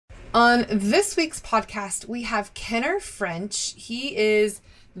On this week's podcast, we have Kenner French. He is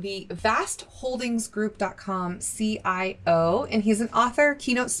the vastholdingsgroup.com CIO, and he's an author,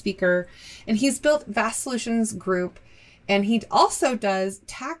 keynote speaker, and he's built Vast Solutions Group, and he also does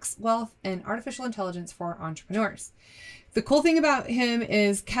tax, wealth, and artificial intelligence for entrepreneurs. The cool thing about him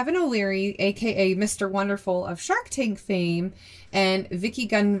is Kevin O'Leary, aka Mr. Wonderful of Shark Tank fame, and Vicky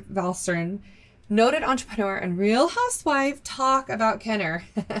Gunvalson, noted entrepreneur and Real Housewife, talk about Kenner.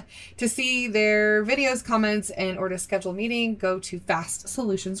 To see their videos, comments, and or to schedule a meeting, go to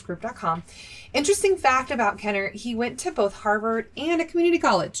vastsolutionsgroup.com. Interesting fact about Kenner, he went to both Harvard and a community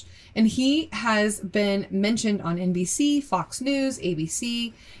college, and he has been mentioned on NBC, Fox News,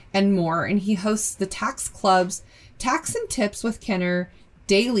 ABC, and more. And he hosts the Tax Club's Tax and Tips with Kenner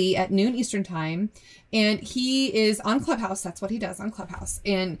daily at noon Eastern time. And he is on Clubhouse. That's what he does on Clubhouse.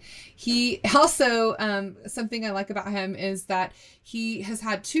 And he also, something I like about him is that he has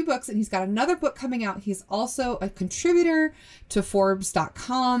had 2 books and he's got another book coming out. He's also a contributor to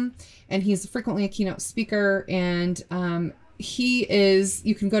Forbes.com, and he's frequently a keynote speaker. And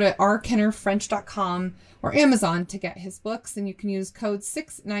you can go to rkennerfrench.com or Amazon to get his books, and you can use code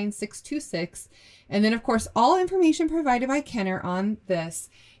 69626. And then, of course, all information provided by Kenner on this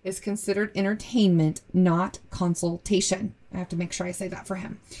is considered entertainment, not consultation. I have to make sure I say that for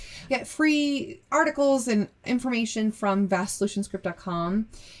him. Get free articles and information from vastsolutionsgroup.com.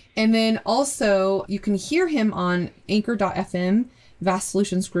 And then also you can hear him on anchor.fm, Vast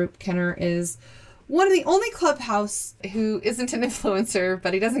Solutions Group. Kenner is one of the only Clubhouse who isn't an influencer,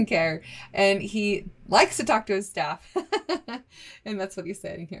 but he doesn't care. And he likes to talk to his staff. And that's what he's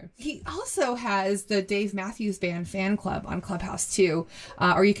saying here. He also has the Dave Matthews Band fan club on Clubhouse too.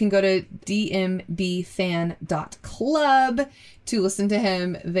 Or you can go to dmbfan.club to listen to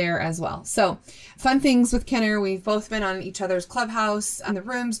him there as well. So fun things with Kenner. We've both been on each other's Clubhouse in the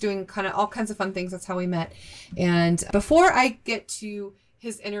rooms doing kind of all kinds of fun things. That's how we met. And before I get to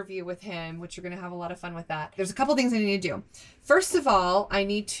his interview with him, which you're going to have a lot of fun with that, there's a couple things I need to do. First of all, I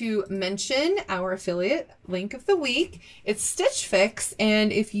need to mention our affiliate link of the week. It's Stitch Fix.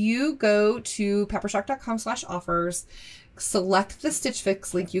 And if you go to peppershock.com/offers, select the Stitch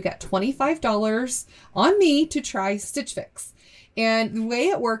Fix link, you get $25 on me to try Stitch Fix. And the way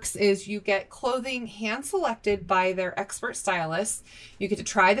it works is you get clothing hand selected by their expert stylists. You get to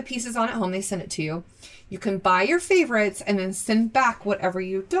try the pieces on at home. They send it to you. You can buy your favorites and then send back whatever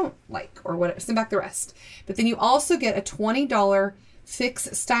you don't like, or send back the rest. But then you also get a $20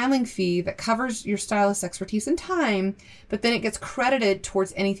 fixed styling fee that covers your stylist expertise and time, but then it gets credited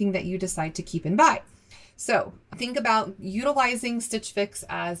towards anything that you decide to keep and buy. So think about utilizing Stitch Fix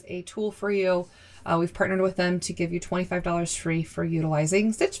as a tool for you. We've partnered with them to give you $25 free for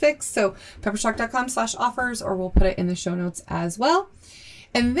utilizing Stitch Fix. So peppershock.com/offers, or we'll put it in the show notes as well.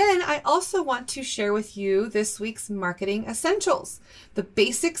 And then I also want to share with you this week's marketing essentials, the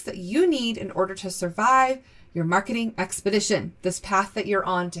basics that you need in order to survive your marketing expedition, this path that you're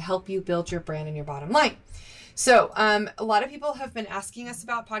on to help you build your brand and your bottom line. So a lot of people have been asking us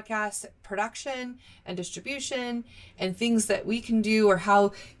about podcast production and distribution and things that we can do, or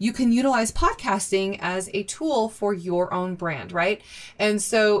how you can utilize podcasting as a tool for your own brand, right? And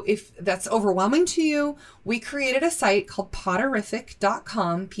so if that's overwhelming to you, we created a site called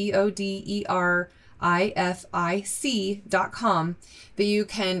Poderific.com, Poderific.com, that you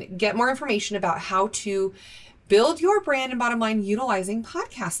can get more information about how to build your brand and bottom line utilizing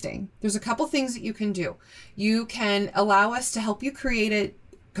podcasting. There's a couple things that you can do. You can allow us to help you create it,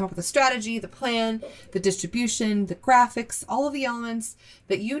 come up with a strategy, the plan, the distribution, the graphics, all of the elements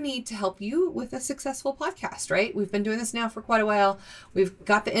that you need to help you with a successful podcast, right? We've been doing this now for quite a while. We've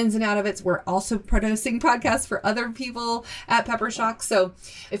got the ins and outs of it. We're also producing podcasts for other people at Peppershock. So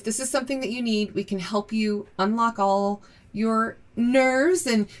if this is something that you need, we can help you unlock all your nerves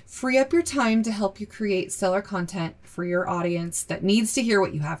and free up your time to help you create stellar content for your audience that needs to hear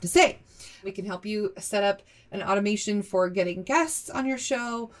what you have to say. We can help you set up an automation for getting guests on your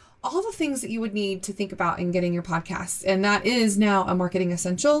show, all the things that you would need to think about in getting your podcast. And that is now a marketing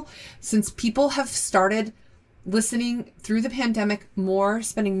essential, since people have started listening through the pandemic more,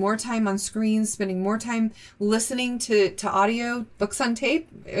 spending more time on screens, spending more time listening to audio books on tape.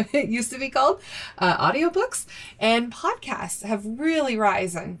 It used to be called audiobooks, and podcasts have really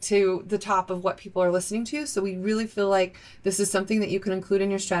risen to the top of what people are listening to. So we really feel like this is something that you can include in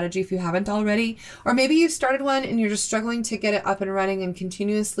your strategy if you haven't already, or maybe you started one and you're just struggling to get it up and running and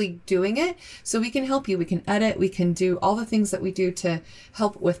continuously doing it. So we can help you. We can edit, we can do all the things that we do to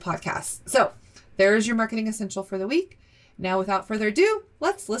help with podcasts. So there's your marketing essential for the week. Now, without further ado,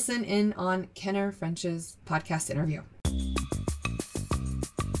 let's listen in on Kenner French's podcast interview.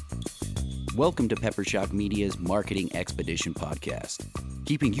 Welcome to Peppershock Media's Marketing Expedition podcast,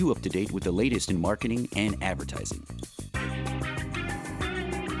 keeping you up to date with the latest in marketing and advertising.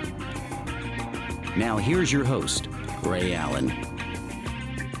 Now here's your host, Ray Allen.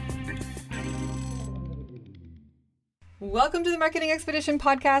 Welcome to the Marketing Expedition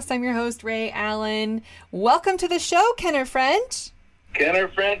podcast. I'm your host, Ray Allen. Welcome to the show, Kenner French. Kenner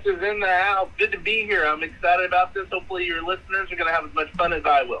French is in the house. Good to be here. I'm excited about this. Hopefully your listeners are going to have as much fun as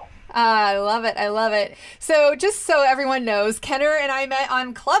I will. I love it. I love it. So just so everyone knows, Kenner and I met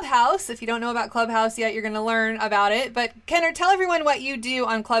on Clubhouse. If you don't know about Clubhouse yet, you're going to learn about it. But Kenner, tell everyone what you do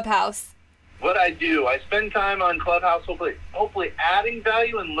on Clubhouse. What I do, I spend time on Clubhouse, hopefully adding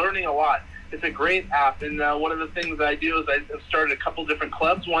value and learning a lot. It's a great app, and one of the things I do is I've started a couple different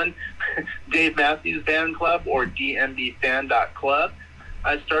clubs. One, Dave Matthews Fan Club, or dmbfan.club.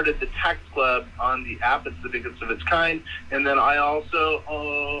 I started the Tax Club on the app. It's the biggest of its kind. And then I also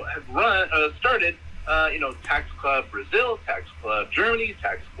have started, Tax Club Brazil, Tax Club Germany,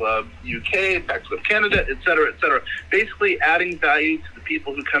 Tax Club UK, Tax Club Canada, et cetera, et cetera. Basically adding value to the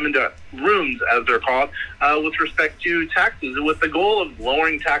people who come into rooms, as they're called, with respect to taxes, and with the goal of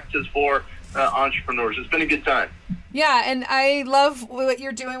lowering taxes for entrepreneurs. It's been a good time. Yeah, and I love what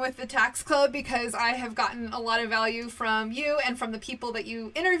you're doing with the Tax Club because I have gotten a lot of value from you and from the people that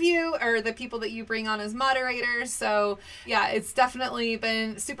you interview or the people that you bring on as moderators. So yeah, it's definitely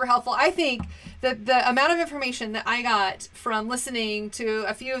been super helpful. I think that the amount of information that I got from listening to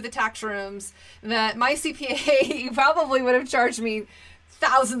a few of the tax rooms that my CPA probably would have charged me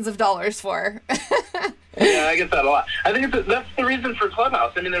thousands of dollars for. Yeah, I get that a lot. I think that's the reason for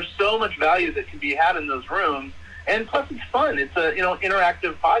Clubhouse. I mean, there's so much value that can be had in those rooms. And plus, it's fun. It's a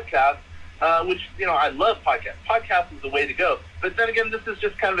interactive podcast, which I love podcasts. Podcast is the way to go. But then again, this is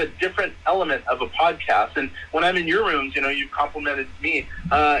just kind of a different element of a podcast. And when I'm in your rooms, you've complimented me.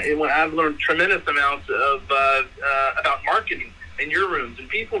 When I've learned tremendous amounts of about marketing in your rooms, and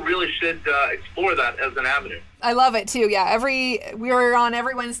people really should explore that as an avenue. I love it too. Yeah, we were on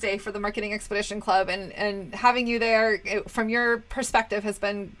every Wednesday for the Marketing Expedition Club, and having you there from your perspective has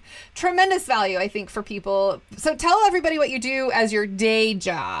been tremendous value, I think, for people. So tell everybody what you do as your day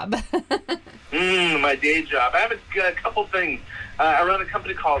job. My day job. I have a couple things. I run a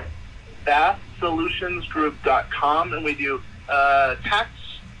company called VastSolutionsGroup.com, and we do tax,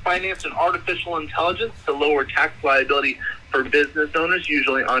 finance, and artificial intelligence to lower tax liability for business owners,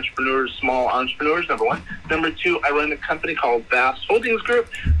 usually entrepreneurs, small entrepreneurs, number one. Number two, I run a company called Vast Holdings Group,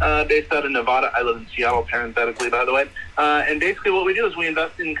 based out of Nevada. I live in Seattle, parenthetically, by the way. And basically what we do is we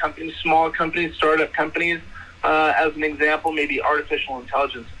invest in companies, small companies, startup companies, as an example, maybe artificial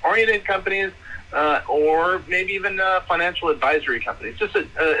intelligence-oriented companies, or maybe even financial advisory companies.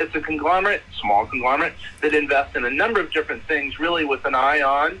 It's a conglomerate, small conglomerate, that invests in a number of different things, really with an eye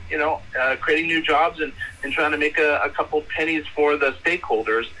on, creating new jobs and trying to make a couple pennies for the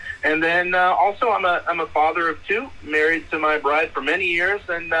stakeholders. And then also I'm a father of two, married to my bride for many years,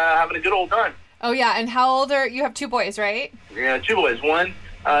 and having a good old time. Oh yeah, and how old are you? Have two boys, right? Yeah, two boys, one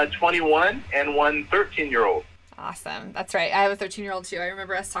 21 and one 13-year-old. Awesome. That's right. I have a 13-year-old too. I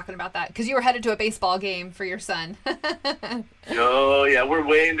remember us talking about that because you were headed to a baseball game for your son. Oh yeah, we're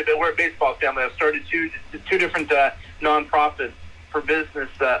a baseball family. I've started two different nonprofits for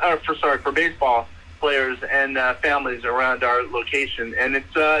for baseball players and families around our location, and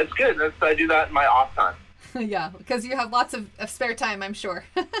it's good. I do that in my off time. Yeah, because you have lots of spare time, I'm sure.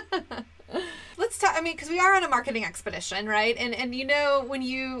 Let's talk. I mean, because we are on a marketing expedition, right? And when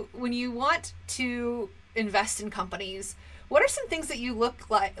you want to invest in companies, what are some things that you look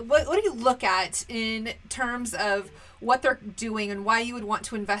like? What do you look at in terms of what they're doing and why you would want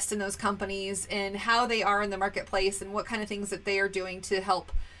to invest in those companies and how they are in the marketplace and what kind of things that they are doing to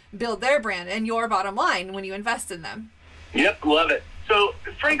help build their brand and your bottom line when you invest in them? Yep, love it. So,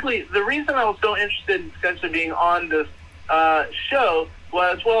 frankly, the reason I was so interested in potentially being on this show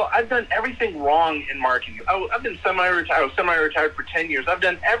was, I've done everything wrong in marketing. I've been semi-retired. I was semi-retired for 10 years. I've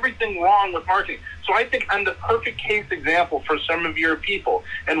done everything wrong with marketing. So I think I'm the perfect case example for some of your people.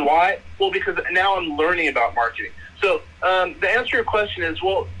 And why? Well, because now I'm learning about marketing. So the answer to your question is,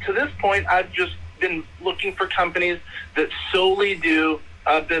 to this point, I've just been looking for companies that solely do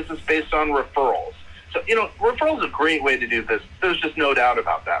business based on referrals. So, referrals is a great way to do business. There's just no doubt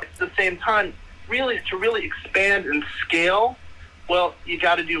about that. At the same time, to really expand and scale, you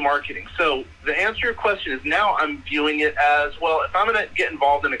got to do marketing. So the answer to your question is, now I'm viewing it as, if I'm going to get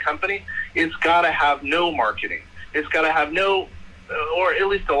involved in a company, it's got to have no marketing. It's got to have no, or at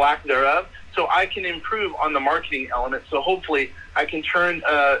least a lack thereof, so I can improve on the marketing element. So hopefully I can turn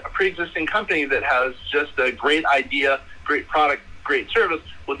a pre-existing company that has just a great idea, great product, great service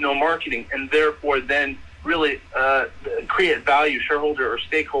with no marketing, and therefore then really create value, shareholder or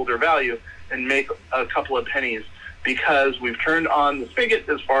stakeholder value, and make a couple of pennies because we've turned on the spigot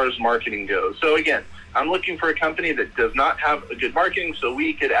as far as marketing goes. So again, I'm looking for a company that does not have a good marketing so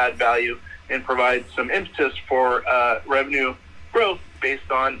we could add value and provide some impetus for revenue growth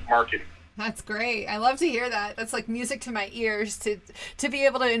based on marketing. That's great. I love to hear that. That's like music to my ears to be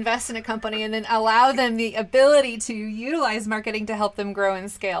able to invest in a company and then allow them the ability to utilize marketing to help them grow and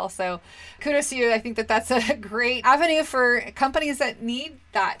scale. So kudos to you. I think that that's a great avenue for companies that need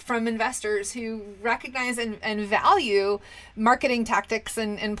that from investors who recognize and value marketing tactics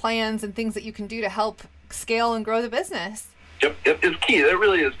and plans and things that you can do to help scale and grow the business. Yep, it's key. That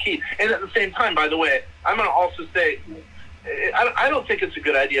really is key. And at the same time, by the way, I'm going to also say, I don't think it's a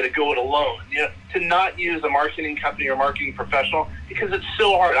good idea to go it alone, to not use a marketing company or marketing professional, because it's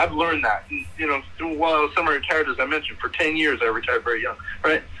so hard. I've learned that. And, while I was semi-retired, as I mentioned, for 10 years, I retired very young,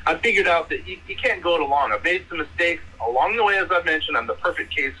 right? I figured out that you can't go it alone. I've made some mistakes along the way, as I've mentioned. I'm the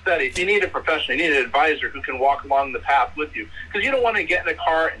perfect case study. You need a professional. You need an advisor who can walk along the path with you, because you don't want to get in a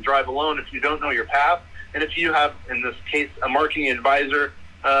car and drive alone if you don't know your path. And if you have, in this case, a marketing advisor,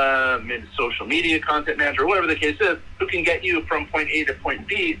 maybe social media content manager, whatever the case is, who can get you from point A to point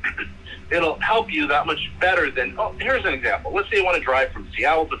B, it'll help you that much better than, here's an example. Let's say you want to drive from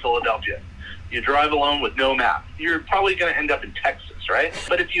Seattle to Philadelphia. You drive alone with no map. You're probably going to end up in Texas, right?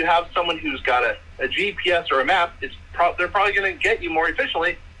 But if you have someone who's got a GPS or a map, they're probably going to get you more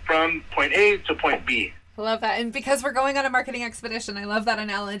efficiently from point A to point B. I love that. And because we're going on a marketing expedition, I love that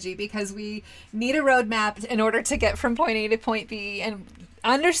analogy, because we need a roadmap in order to get from point A to point B and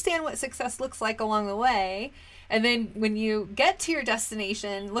understand what success looks like along the way. And then when you get to your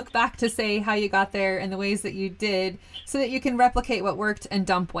destination, look back to say how you got there and the ways that you did so that you can replicate what worked and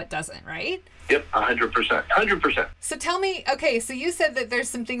dump what doesn't, right? Yep, 100%. 100%. So tell me, okay, so you said that there's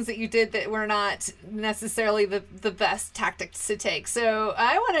some things that you did that were not necessarily the best tactics to take. So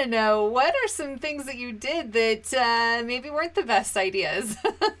I want to know, what are some things that you did that maybe weren't the best ideas?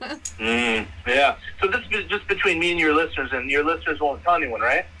 Yeah. So this is just between me and your listeners won't tell anyone,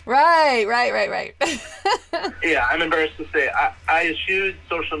 right? Right. Yeah, I'm embarrassed to say I eschewed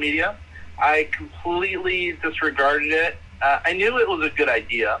social media. I completely disregarded it. I knew it was a good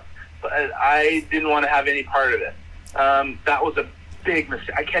idea, but I didn't want to have any part of it. That was a big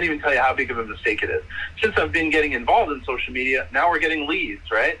mistake. I can't even tell you how big of a mistake it is. Since I've been getting involved in social media, now we're getting leads,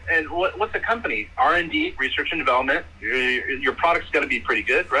 right? And what's a company? R&D, research and development. Your product's got to be pretty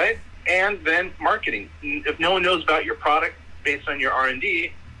good, right? And then marketing. If no one knows about your product based on your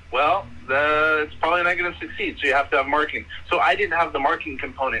R&D, well, it's probably not going to succeed. So you have to have marketing. So I didn't have the marketing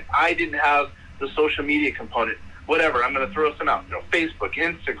component. I didn't have the social media component. Whatever, I'm going to throw some out. Facebook,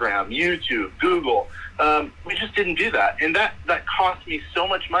 Instagram, YouTube, Google. We just didn't do that, and that cost me so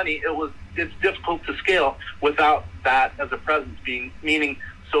much money. It's difficult to scale without that as a presence, meaning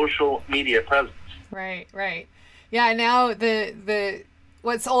social media presence. Right. Yeah. Now the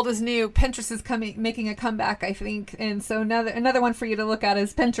what's old is new. Pinterest is making a comeback, I think, and so another one for you to look at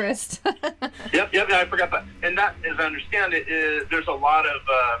is Pinterest. Yep. I forgot that. And that, as I understand it, there's a lot of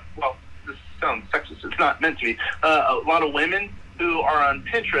this sounds sexist. It's not meant to be. A lot of women who are on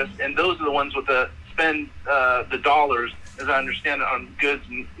Pinterest, and those are the ones with the spend the dollars, as I understand it, on goods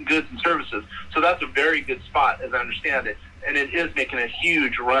and services. So that's a very good spot, as I understand it, and it is making a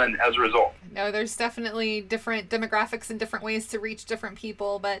huge run as a result. No, there's definitely different demographics and different ways to reach different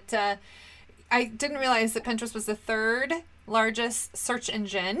people, but I didn't realize that Pinterest was the third largest search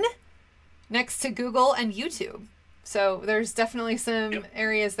engine next to Google and YouTube. So there's definitely some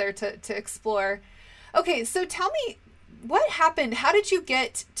areas there to explore. Okay, so tell me, what happened? How did you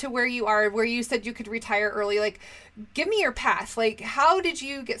get to where you are, where you said you could retire early? Like, give me your path. Like, how did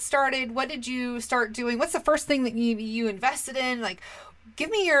you get started? What did you start doing? What's the first thing that you invested in? Like, give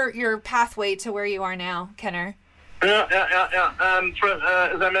me your pathway to where you are now, Kenner. Yeah.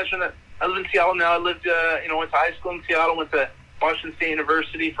 As I mentioned, I live in Seattle now. I lived, went to high school in Seattle, went to Washington State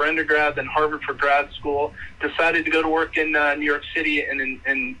University for undergrad, then Harvard for grad school. Decided to go to work in New York City in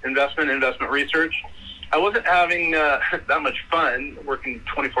investment research. I wasn't having that much fun working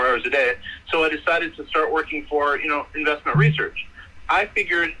 24 hours a day, so I decided to start working for investment research. I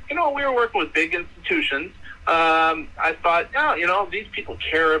figured, we were working with big institutions. I thought, these people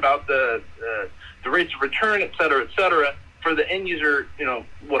care about the rates of return, et cetera, for the end user,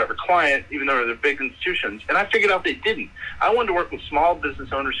 whatever client, even though they're big institutions. And I figured out they didn't. I wanted to work with small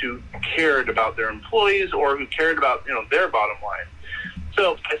business owners who cared about their employees or who cared about, their bottom line.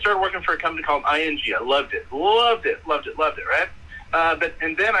 So I started working for a company called ING. I loved it, right?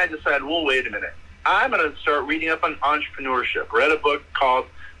 And then I decided, well, wait a minute. I'm going to start reading up on entrepreneurship. Read a book called,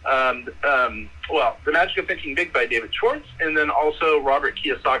 The Magic of Thinking Big by David Schwartz, and then also Robert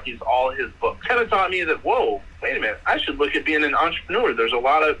Kiyosaki's, all his books. Kind of taught me that, whoa, wait a minute, I should look at being an entrepreneur. There's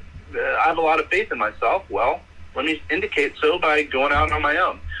I have a lot of faith in myself. Well, let me indicate so by going out on my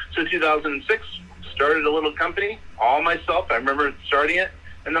own. So 2006, started a little company, all myself. I remember starting it.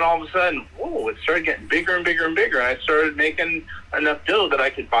 And then all of a sudden, it started getting bigger and bigger and bigger. And I started making enough dough that I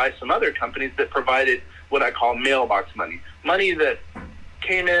could buy some other companies that provided what I call mailbox money. Money that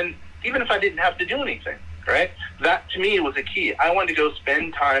came in even if I didn't have to do anything, right? That, to me, was a key. I wanted to go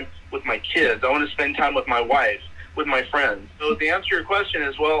spend time with my kids. I wanted to spend time with my wife, with my friends. So the answer to your question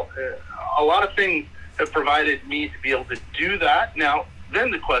is, a lot of things have provided me to be able to do that. Now, then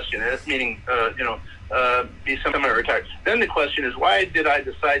the question is, meaning, be semi-retired. Then the question is, why did I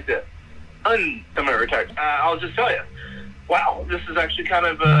decide to semi-retire? I'll just tell you. Wow, this is actually kind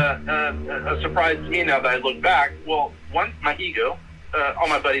of a surprise to me now that I look back. Well, one, my ego. All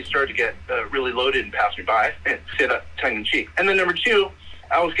my buddies started to get really loaded and pass me by and say that tongue-in-cheek. And then number two,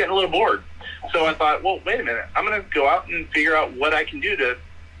 I was getting a little bored. So I thought, well, wait a minute. I'm going to go out and figure out what I can do to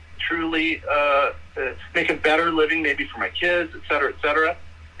truly make a better living, maybe for my kids, et cetera, et cetera.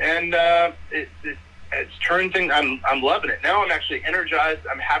 And it's turned things. I'm loving it. Now I'm actually energized.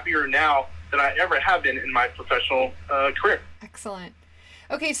 I'm happier now than I ever have been in my professional career. Excellent.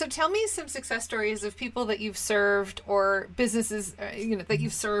 Okay, so tell me some success stories of people that you've served or businesses that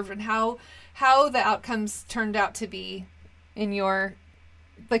you've served, and how the outcomes turned out to be in your,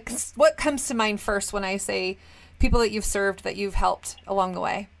 like, what comes to mind first when I say people that you've served, that you've helped along the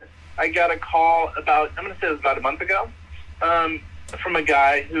way? I got a call I'm going to say it was about a month ago, from a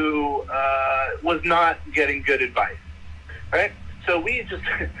guy who was not getting good advice, right? So we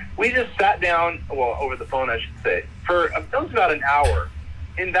just sat down, over the phone, I should say, for it was about an hour.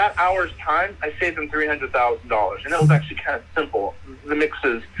 In that hour's time, I saved him $300,000, and that was actually kind of simple. The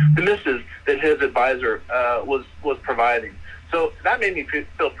misses that his advisor was providing. So that made me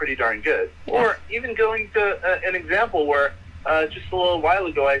feel pretty darn good. Or even going to an example where just a little while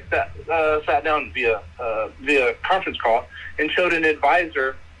ago I sat down via conference call and showed an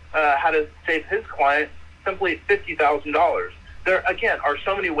advisor how to save his client simply $50,000. There, again, are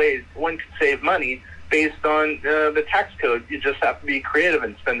so many ways one could save money based on the tax code. You just have to be creative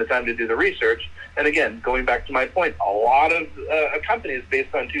and spend the time to do the research. And again, going back to my point, a lot of a company is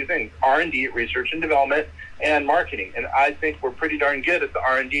based on two things: R&D, research and development, and marketing. And I think we're pretty darn good at the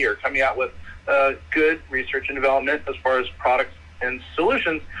R&D, or coming out with good research and development as far as products and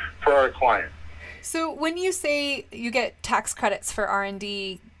solutions for our clients. So when you say you get tax credits for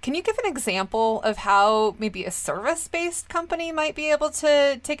R&D, can you give an example of how maybe a service-based company might be able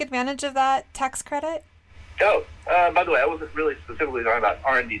to take advantage of that tax credit? Oh, by the way, I wasn't really specifically talking about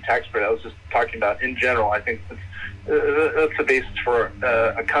R&D tax credit. I was just talking about in general. I think that's the basis for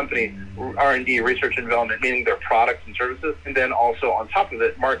a company, R&D, research and development, meaning their products and services, and then also on top of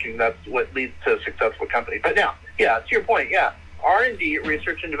it, marketing. That's what leads to a successful company. But now, to your point, R&D,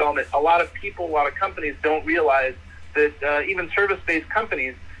 research and development, a lot of people, a lot of companies don't realize that even service-based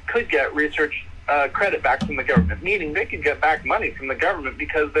companies could get research credit back from the government, meaning they could get back money from the government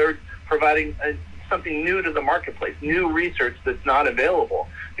because they're providing something new to the marketplace, new research that's not available.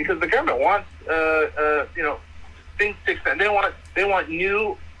 Because the government wants, things to expand. They want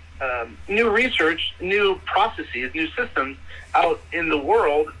new research, new processes, new systems out in the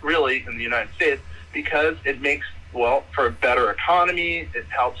world, really in the United States, because it makes, for a better economy, it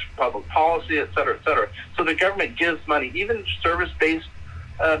helps public policy, et cetera, et cetera. So the government gives money, even service-based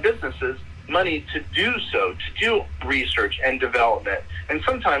businesses, money to do so, to do research and development. And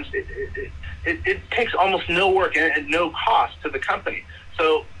sometimes it takes almost no work and no cost to the company.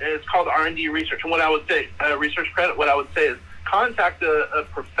 So it's called R&D research. And what I would say, research credit, what I would say is contact a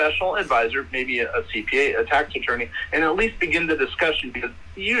professional advisor, maybe a CPA, a tax attorney, and at least begin the discussion, because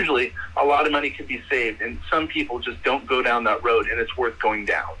usually a lot of money can be saved, and some people just don't go down that road, and it's worth going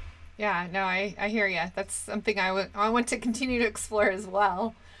down. Yeah, no, I hear you. That's something I want to continue to explore as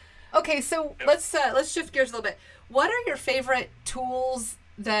well. Okay, so let's shift gears a little bit. What are your favorite tools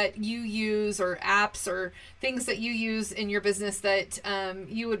that you use, or apps or things that you use in your business that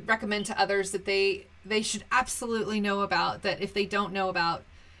you would recommend to others that they should absolutely know about, that if they don't know about,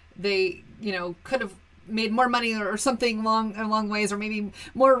 they could have made more money or something along ways, or maybe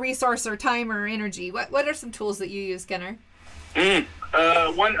more resource or time or energy? What are some tools that you use, Kenner?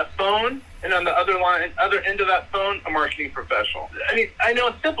 One, a phone, and on the other end of that phone, a marketing professional. I mean, I know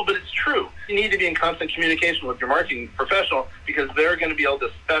it's simple, but it's true. You need to be in constant communication with your marketing professional, because they're going to be able to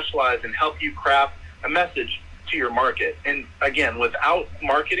specialize and help you craft a message to your market. And again, without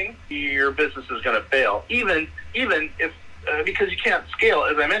marketing, your business is going to fail. Even if because you can't scale,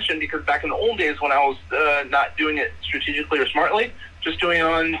 as I mentioned, because back in the old days when I was not doing it strategically or smartly, just doing it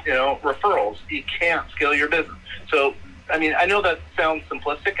on referrals, you can't scale your business. So I mean, I know that sounds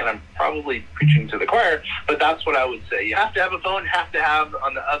simplistic, and I'm probably preaching to the choir, but that's what I would say. You have to have a phone, have to have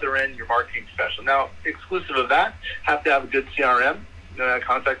on the other end your marketing professional. Now, exclusive of that, have to have a good CRM,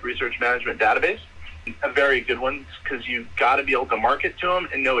 contact research management database, a very good one, because you've got to be able to market to them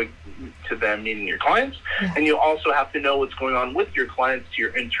and know to them, meaning your clients. Yeah. And you also have to know what's going on with your clients, to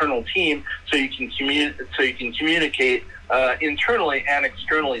your internal team, so you can communicate internally and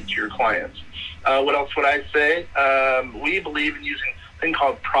externally to your clients. What else would I say? We believe in using a thing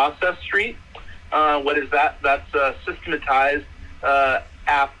called Process Street. What is that? That's a systematized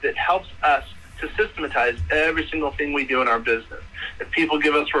app that helps us to systematize every single thing we do in our business. If people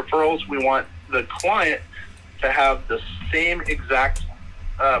give us referrals, we want the client to have the same exact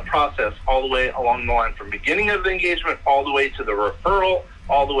process all the way along the line, from beginning of the engagement all the way to the referral,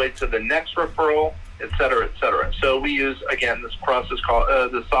 all the way to the next referral, et cetera, et cetera. So we use, again, this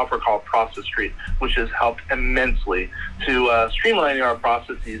software called Process Street, which has helped immensely to streamlining our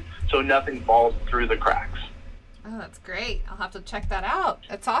processes so nothing falls through the cracks. Oh, that's great. I'll have to check that out.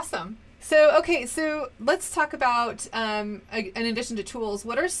 That's awesome. So, okay, so let's talk about, in addition to tools,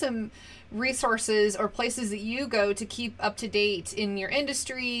 what are some resources or places that you go to keep up to date in your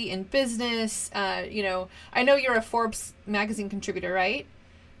industry, in business? I know you're a Forbes magazine contributor, right?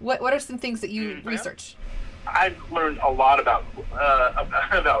 What are some things that you research? I've learned a lot about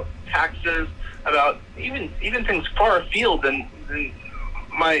taxes, about even things far afield than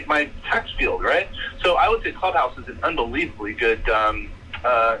my tax field, right? So I would say Clubhouse is an unbelievably good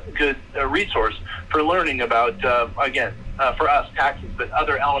resource for learning about, for us, taxes, but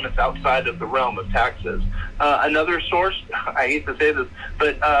other elements outside of the realm of taxes. Another source, I hate to say this,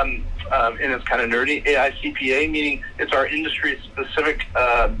 but and it's kind of nerdy, AICPA, meaning it's our industry-specific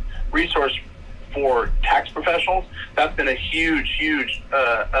resource for tax professionals. That's been a huge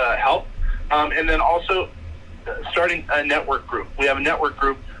help. And then also starting a network group. We have a network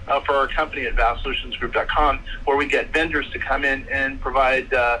group for our company at vastsolutionsgroup.com, where we get vendors to come in and provide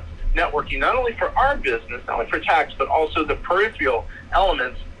networking, not only for our business, not only for tax, but also the peripheral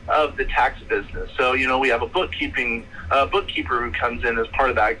elements of the tax business. So, we have a bookkeeper who comes in as part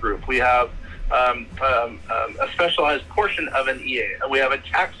of that group. We have a specialized portion of an EA. We have that's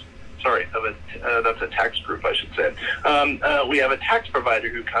a tax group, I should say. We have a tax provider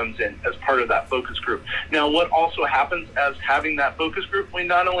who comes in as part of that focus group. Now, what also happens as having that focus group, we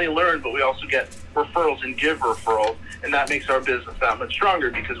not only learn, but we also get referrals and give referrals, and that makes our business that much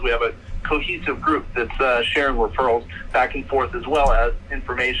stronger because we have a cohesive group that's sharing referrals back and forth as well as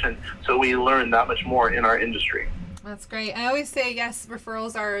information, so we learn that much more in our industry. That's great. I always say, yes,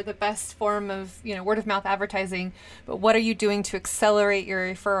 referrals are the best form of, word of mouth advertising, but what are you doing to accelerate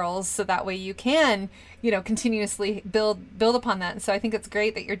your referrals so that way you can, continuously build upon that? And so I think it's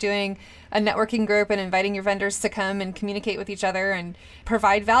great that you're doing a networking group and inviting your vendors to come and communicate with each other and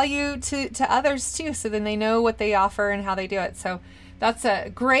provide value to others too, so then they know what they offer and how they do it. So that's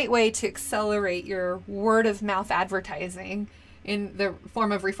a great way to accelerate your word of mouth advertising in the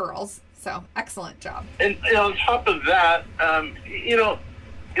form of referrals. So excellent job. And on top of that, it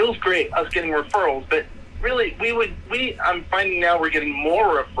was great us getting referrals, but really I'm finding now we're getting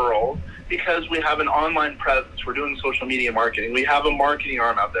more referrals because we have an online presence. We're doing social media marketing. We have a marketing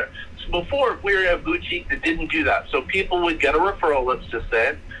arm out there. So before, we were a boutique that didn't do that. So people would get a referral, let's just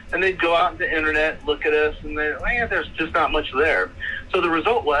say, and they'd go out on the internet, look at us, and there's just not much there. So the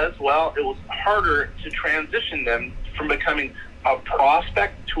result was, it was harder to transition them from becoming a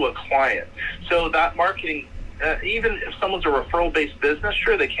prospect to a client. So that marketing, even if someone's a referral-based business,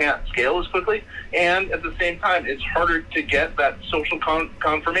 sure, they can't scale as quickly, and at the same time, it's harder to get that social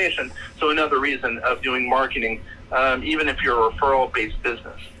confirmation. So another reason of doing marketing, even if you're a referral-based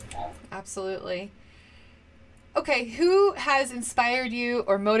business. Absolutely. Okay, who has inspired you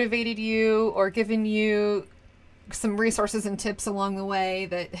or motivated you or given you some resources and tips along the way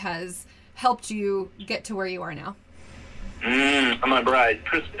that has helped you get to where you are now? My bride,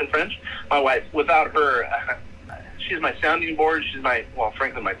 Kristen French, my wife. Without her, she's my sounding board. She's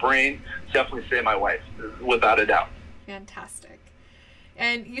frankly, my brain. Definitely say my wife, without a doubt. Fantastic.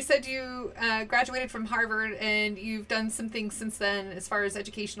 And you said you graduated from Harvard, and you've done some things since then as far as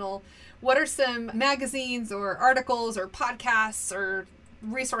educational. What are some magazines or articles or podcasts or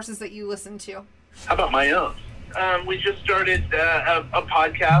resources that you listen to? How about my own? We just started a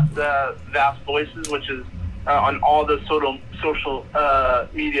podcast, Vast Voices, which is on all the social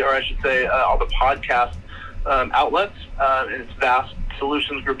media, or I should say all the podcast outlets, and it's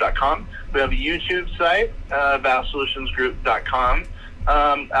vastsolutionsgroup.com. We have a YouTube site, vastsolutionsgroup.com.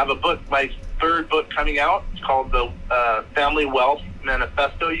 I have a book, my third book coming out. It's called the Family Wealth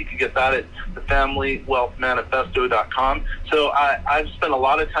Manifesto. You can get that at thefamilywealthmanifesto.com. So I've spent a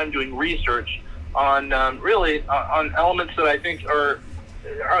lot of time doing research on really on elements that I think are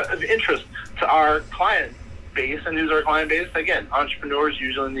of interest to our client base. And who's our client base? Again, entrepreneurs,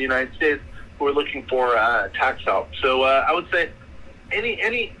 usually in the United States, who are looking for tax help. So I would say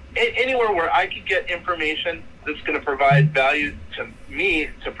anywhere where I could get information that's going to provide value to me,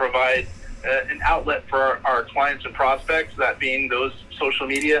 to provide an outlet for our clients and prospects, that being those social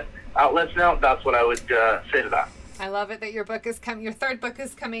media outlets now, that's what I would say to that. I love it that your third book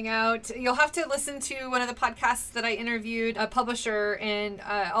is coming out. You'll have to listen to one of the podcasts that I interviewed a publisher and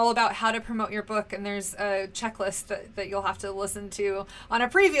all about how to promote your book. And there's a checklist that you'll have to listen to on a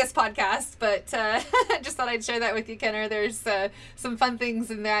previous podcast. But I just thought I'd share that with you, Kenner. There's some fun things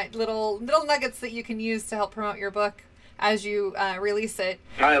in that, little nuggets that you can use to help promote your book as you release it.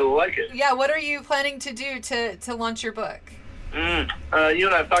 I like it. Yeah. What are you planning to do to launch your book? You and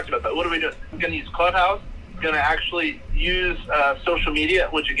I have talked about that. What are we doing? I'm going to use Clubhouse. Going to actually use social media,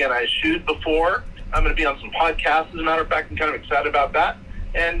 which again I eschewed before. I'm going to be on some podcasts, as a matter of fact. I'm kind of excited about that.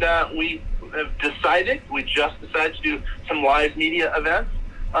 And we just decided to do some live media events.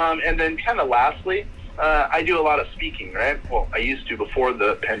 And then kind of lastly, I do a lot of speaking, right? Well, I used to before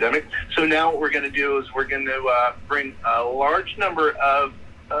the pandemic. So now what we're going to do is we're going to bring a large number of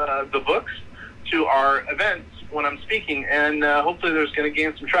the books to our events when I'm speaking, and hopefully there's going to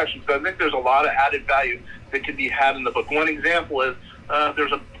gain some traction. So I think there's a lot of added value that could be had in the book. One example is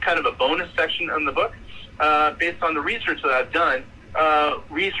there's a kind of a bonus section in the book based on the research that I've done,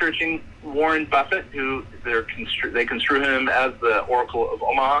 researching Warren Buffett, who they construe him as the Oracle of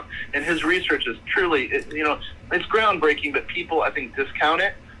Omaha, and his research is truly, it's groundbreaking, but people, I think, discount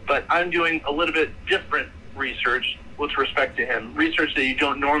it. But I'm doing a little bit different research with respect to him, research that you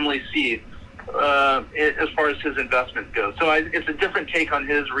don't normally see as far as his investment goes. So it's a different take on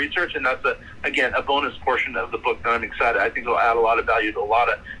his research, and that's, again, a bonus portion of the book that I'm excited. I think it'll add a lot of value to a lot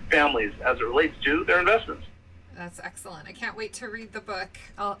of families as it relates to their investments. That's excellent. I can't wait to read the book.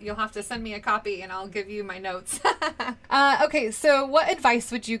 You'll have to send me a copy and I'll give you my notes. Okay, so what advice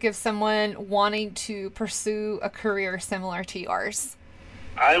would you give someone wanting to pursue a career similar to yours?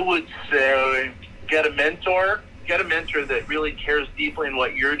 I would say get a mentor that really cares deeply in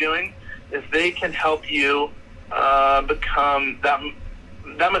what you're doing. If they can help you become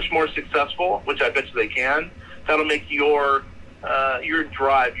that much more successful, which I bet you they can, that'll make your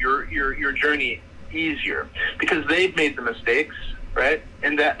drive, your journey easier, because they've made the mistakes, right?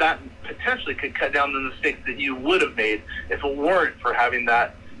 And that potentially could cut down the mistakes that you would have made if it weren't for having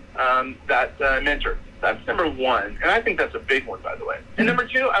that mentor. That's number one, and I think that's a big one, by the way. And number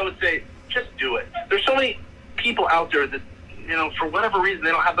two, I would say just do it. There's so many people out there that, for whatever reason,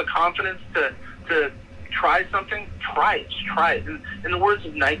 they don't have the confidence to try something. Try it. Just try it. In the words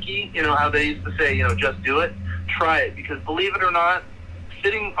of Nike, how they used to say, just do it. Try it, because believe it or not,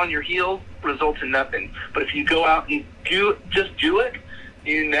 sitting on your heels results in nothing. But if you go out and just do it,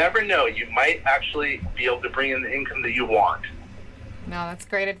 you never know. You might actually be able to bring in the income that you want. No, that's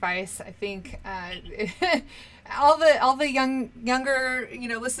great advice. I think all the younger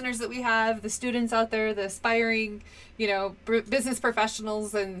listeners that we have, the students out there, the aspiring business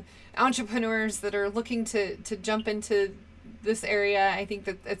professionals and entrepreneurs that are looking to jump into this area, I think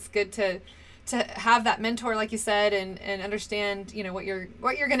that it's good to have that mentor, like you said, and understand what you're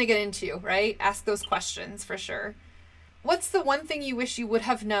going to get into, right? Ask those questions for sure. What's the one thing you wish you would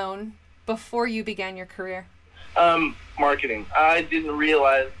have known before you began your career? Marketing. I didn't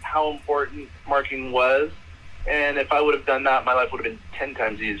realize how important marketing was, and if I would have done that, my life would have been 10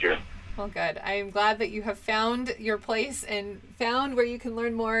 times easier. Well, good. I'm glad that you have found your place and found where you can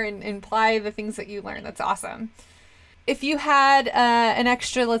learn more and apply the things that you learn. That's awesome. If you had an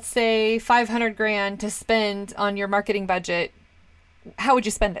extra, let's say, $500,000 to spend on your marketing budget, how would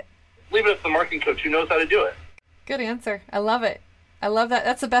you spend it? Leave it up to the marketing coach who knows how to do it. Good answer. I love it. I love that.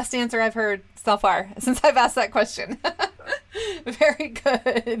 That's the best answer I've heard so far since I've asked that question. Very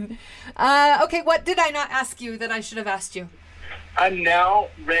good. Okay, what did I not ask you that I should have asked you? I'm now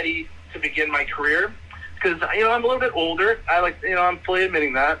ready to begin my career because, I'm a little bit older. I'm fully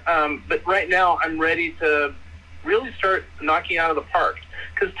admitting that. But right now I'm ready to really start knocking out of the park.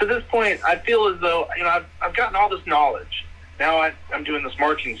 Because to this point, I feel as though, I've gotten all this knowledge. Now I'm doing this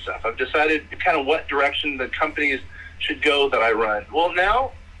marketing stuff. I've decided kind of what direction the companies should go that I run. Well,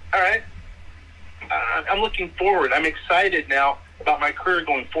 now, all right, I'm looking forward. I'm excited now about my career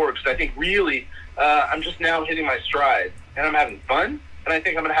going forward, because I think really I'm just now hitting my stride, and I'm having fun, and I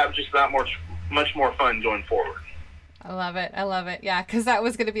think I'm going to have just that much more fun going forward. I love it. I love it. Yeah, because that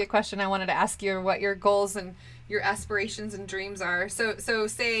was going to be a question I wanted to ask you, what your goals and your aspirations and dreams are. So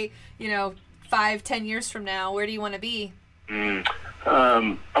say, 5-10 years from now, where do you want to be? I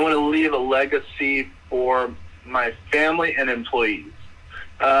want to leave a legacy for my family and employees,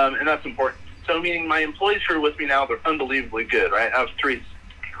 and that's important. So meaning my employees who are with me now, they're unbelievably good, right? I have 3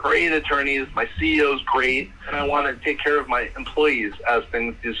 great attorneys, my CEO's great, and I want to take care of my employees as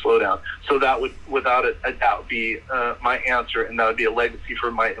things do slow down. So that would, without a doubt, be my answer, and that would be a legacy for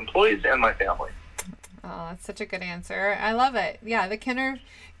my employees and my family. Oh, that's such a good answer. I love it. Yeah, the Kenner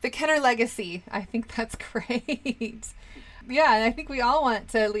legacy. I think that's great. Yeah, and I think we all want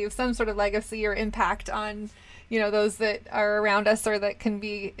to leave some sort of legacy or impact on, those that are around us or that can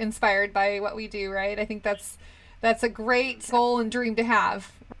be inspired by what we do, right? I think that's a great goal and dream to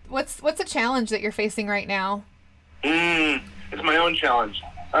have. What's a challenge that you're facing right now? It's my own challenge.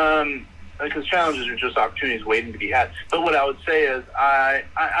 Because challenges are just opportunities waiting to be had. But what I would say is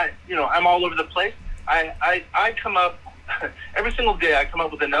I'm all over the place. I come up every single day. I come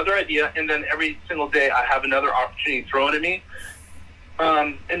up with another idea, and then every single day I have another opportunity thrown at me.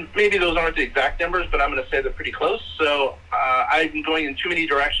 And maybe those aren't the exact numbers, but I'm going to say they're pretty close. So I'm going in too many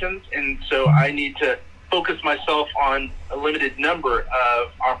directions, and so I need to focus myself on a limited number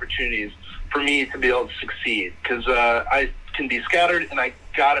of opportunities for me to be able to succeed, because I can be scattered, and I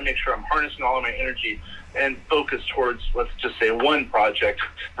got to make sure I'm harnessing all of my energy and focus towards, let's just say, one project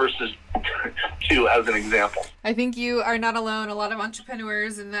versus 2 as an example. I think you are not alone. A lot of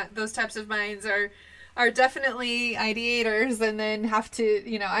entrepreneurs and those types of minds are definitely ideators, and then have to,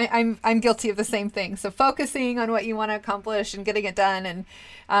 I'm guilty of the same thing. So focusing on what you want to accomplish and getting it done. And,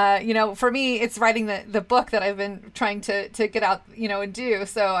 for me, it's writing the book that I've been trying to get out, and do.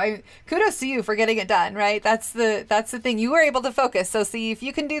 So kudos to you for getting it done, right? That's the thing. You were able to focus. So see, if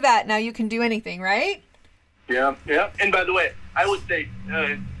you can do that, now you can do anything, right? Yeah. And by the way, I would say,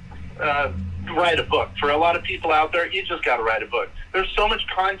 write a book. For a lot of people out there, you just got to write a book. There's so much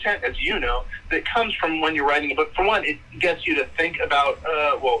content, as you know, that comes from when you're writing a book. For one, it gets you to think about,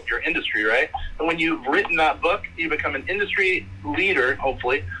 your industry, right? And when you've written that book, you become an industry leader,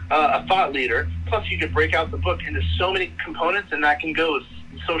 hopefully, a thought leader. Plus, you can break out the book into so many components, and that can go as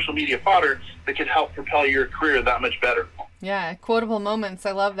social media fodder that can help propel your career that much better. Yeah, quotable moments.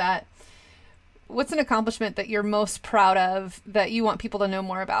 I love that. What's an accomplishment that you're most proud of that you want people to know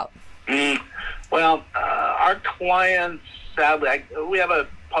more about? Well, our clients, sadly, we have a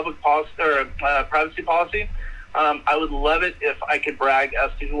public policy or a privacy policy. I would love it if I could brag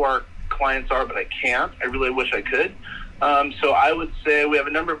as to who our clients are, but I can't. I really wish I could. So I would say we have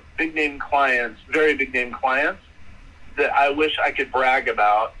a number of big name clients, very big name clients, that I wish I could brag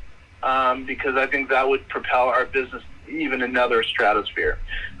about, because I think that would propel our business even another stratosphere.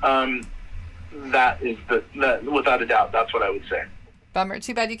 That is without a doubt, that's what I would say. Bummer.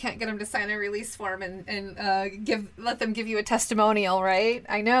 Too bad you can't get them to sign a release form and let them give you a testimonial, right?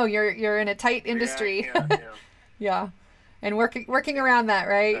 I know you're in a tight industry. Yeah. Yeah. And working around that,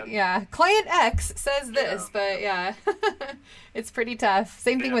 right? Yeah. Client X says this, but yeah, it's pretty tough.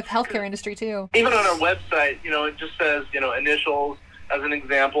 Same thing with healthcare industry too. Even on our website, it just says, initials as an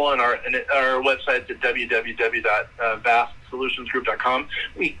example, and our website's at www.vastsolutionsgroup.com.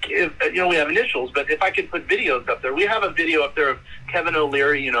 We have initials, but if I could put videos up there, we have a video up there of Kevin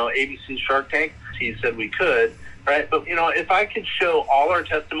O'Leary, ABC's Shark Tank. He said we could, right? But, if I could show all our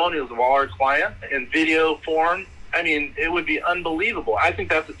testimonials of all our clients in video form, it would be unbelievable. I think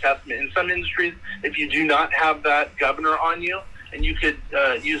that's a testament. In some industries, if you do not have that governor on you, and you could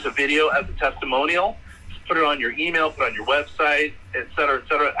use a video as a testimonial, put it on your email, put it on your website, et cetera,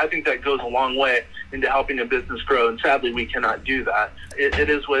 I think that goes a long way into helping a business grow. And sadly, we cannot do that. It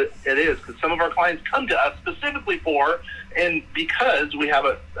is what it is, because some of our clients come to us specifically for, and because we have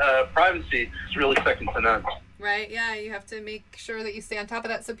a privacy, it's really second to none. Right. Yeah. You have to make sure that you stay on top of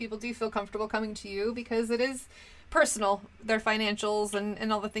that so people do feel comfortable coming to you, because it is personal, their financials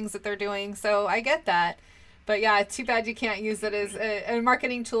and all the things that they're doing. So I get that. But yeah, too bad you can't use it as a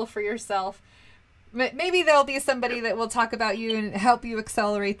marketing tool for yourself. Maybe there'll be somebody that will talk about you and help you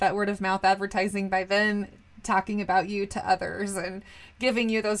accelerate that word of mouth advertising by then talking about you to others and giving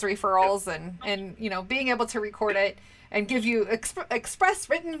you those referrals and being able to record it and give you express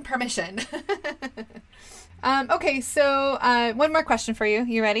written permission. Okay, so one more question for you.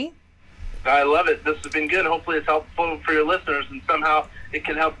 You ready? I love it. This has been good. Hopefully it's helpful for your listeners, and somehow it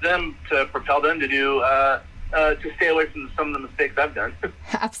can help them to propel them to do to stay away from some of the mistakes I've done.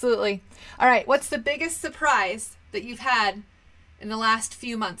 Absolutely. All right. What's the biggest surprise that you've had in the last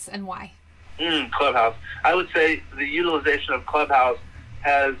few months, and why? Clubhouse. I would say the utilization of Clubhouse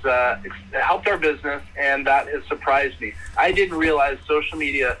has helped our business, and that has surprised me. I didn't realize social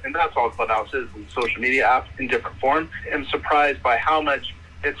media, and that's all Clubhouse is social media apps in different form. I'm surprised by how much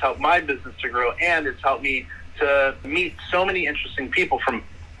it's helped my business to grow, and it's helped me to meet so many interesting people from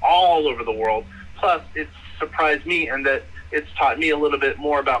all over the world. Plus, it's surprised me in that it's taught me a little bit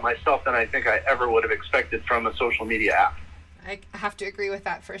more about myself than I think I ever would have expected from a social media app. I have to agree with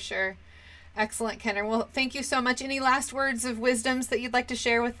that for sure. Excellent, Kenner. Well, thank you so much. Any last words of wisdoms that you'd like to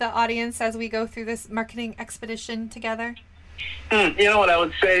share with the audience as we go through this marketing expedition together? You know, what I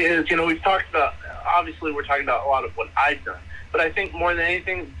would say is, we've talked about, obviously we're talking about a lot of what I've done, but I think more than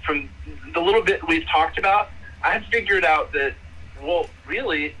anything, from the little bit we've talked about, I've figured out that, well,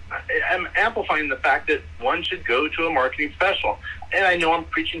 really, I'm amplifying the fact that one should go to a marketing special. And I know I'm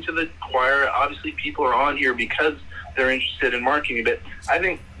preaching to the choir. Obviously, people are on here because they're interested in marketing, but I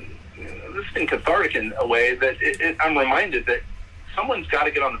think this has been cathartic in a way that I'm reminded that someone's got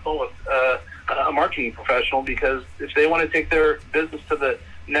to get on the phone with a marketing professional, because if they want to take their business to the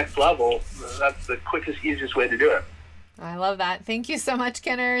next level, that's the quickest, easiest way to do it. I love that. Thank you so much,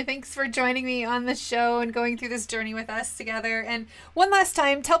 Kenner. Thanks for joining me on the show and going through this journey with us together. And one last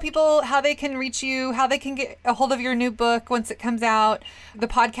time, tell people how they can reach you, how they can get a hold of your new book once it comes out, the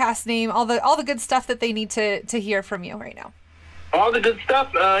podcast name, all the good stuff that they need to hear from you right now. All the good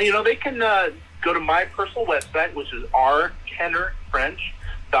stuff. They can go to my personal website, which is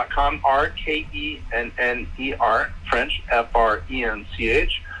rkennerfrench.com, RKENNER, French,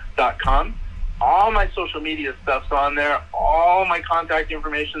 FRENCH.com. All my social media stuff's on there. All my contact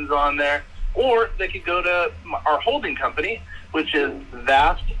information's on there. Or they could go to our holding company, which is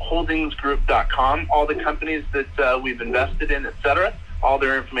vastholdingsgroup.com. All the companies that we've invested in, etc., all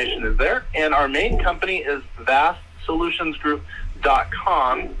their information is there. And our main company is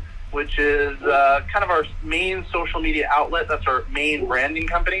vastsolutionsgroup.com, which is kind of our main social media outlet. That's our main branding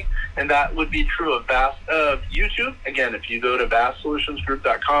company, and that would be true of YouTube. Again, if you go to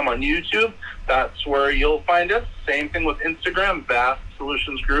vastsolutionsgroup.com on YouTube, that's where you'll find us. Same thing with Instagram,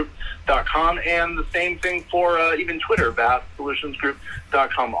 vastsolutionsgroup.com, and the same thing for even Twitter,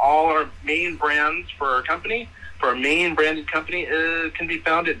 vastsolutionsgroup.com. All our main brands for our company, for our main branded company, can be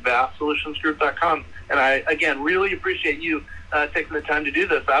found at vastsolutionsgroup.com. And I, again, really appreciate you taking the time to do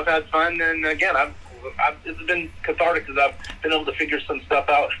this. I've had fun, and again, it's been cathartic because I've been able to figure some stuff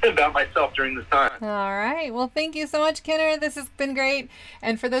out about myself during this time. All right. Well, thank you so much, Kenner. This has been great.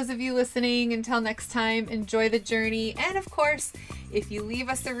 And for those of you listening, until next time, enjoy the journey. And of course, if you leave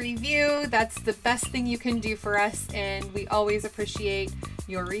us a review, that's the best thing you can do for us. And we always appreciate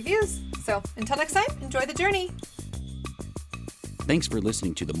your reviews. So until next time, enjoy the journey. Thanks for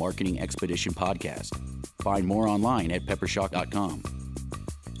listening to the Marketing Expedition podcast. Find more online at peppershock.com.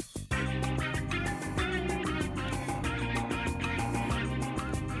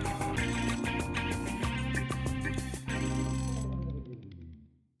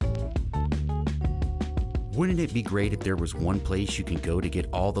 Wouldn't it be great if there was one place you can go to get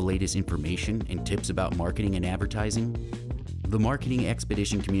all the latest information and tips about marketing and advertising? The Marketing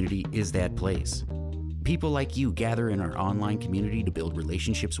Expedition community is that place. People like you gather in our online community to build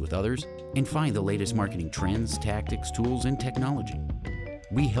relationships with others and find the latest marketing trends, tactics, tools, and technology.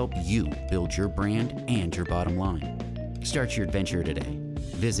 We help you build your brand and your bottom line. Start your adventure today.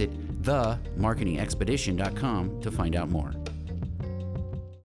 Visit themarketingexpedition.com to find out more.